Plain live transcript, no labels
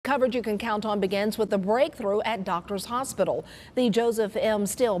Coverage you can count on begins with the breakthrough at Doctors Hospital. The Joseph M.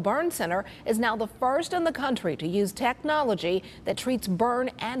 Still Burn Center is now the first in the country to use technology that treats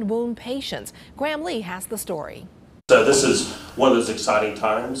burn and wound patients. Graham Lee has the story. So this is one of those exciting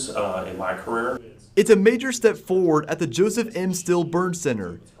times in my career. It's a major step forward at the Joseph M. Still Burn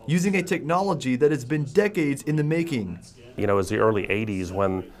Center, using a technology that has been decades in the making. You know, it was the early 80s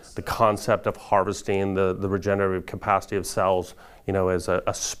when the concept of harvesting the regenerative capacity of cells, you know, as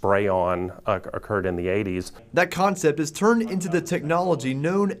a spray-on occurred in the 80s. That concept is turned into the technology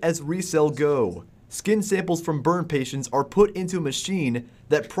known as RECELL Go. Skin samples from burn patients are put into a machine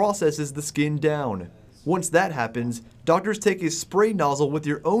that processes the skin down. Once that happens, doctors take a spray nozzle with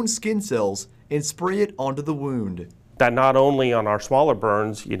your own skin cells and spray it onto the wound. That not only on our smaller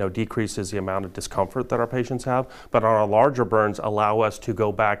burns, you know, decreases the amount of discomfort that our patients have, but on our larger burns allow us to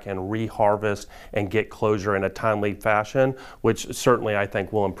go back and reharvest and get closure in a timely fashion, which certainly I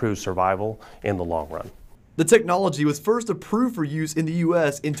think will improve survival in the long run. The technology was first approved for use in the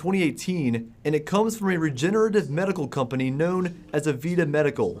U.S. in 2018, and it comes from a regenerative medical company known as Avita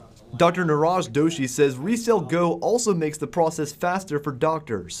Medical. Dr. Niraj Doshi says RECELL Go also makes the process faster for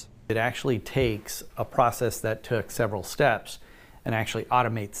doctors. It actually takes a process that took several steps and actually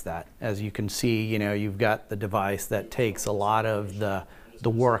automates that. As you can see, you know, you've got the device that takes a lot of the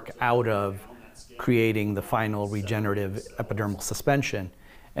work out of creating the final regenerative epidermal suspension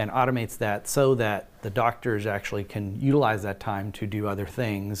and automates that so that the doctors actually can utilize that time to do other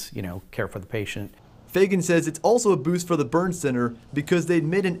things, you know, care for the patient. Fagan says it's also a boost for the Burn Center because they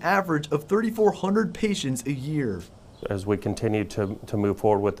admit an average of 3,400 patients a year. As we continue to move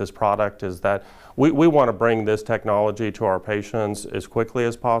forward with this product is that we want to bring this technology to our patients as quickly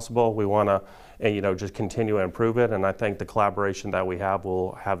as possible. We want to, you know, just continue to improve it, and I think the collaboration that we have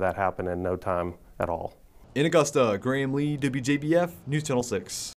will have that happen in no time at all. In Augusta, Graham Lee, WJBF, News Channel 6.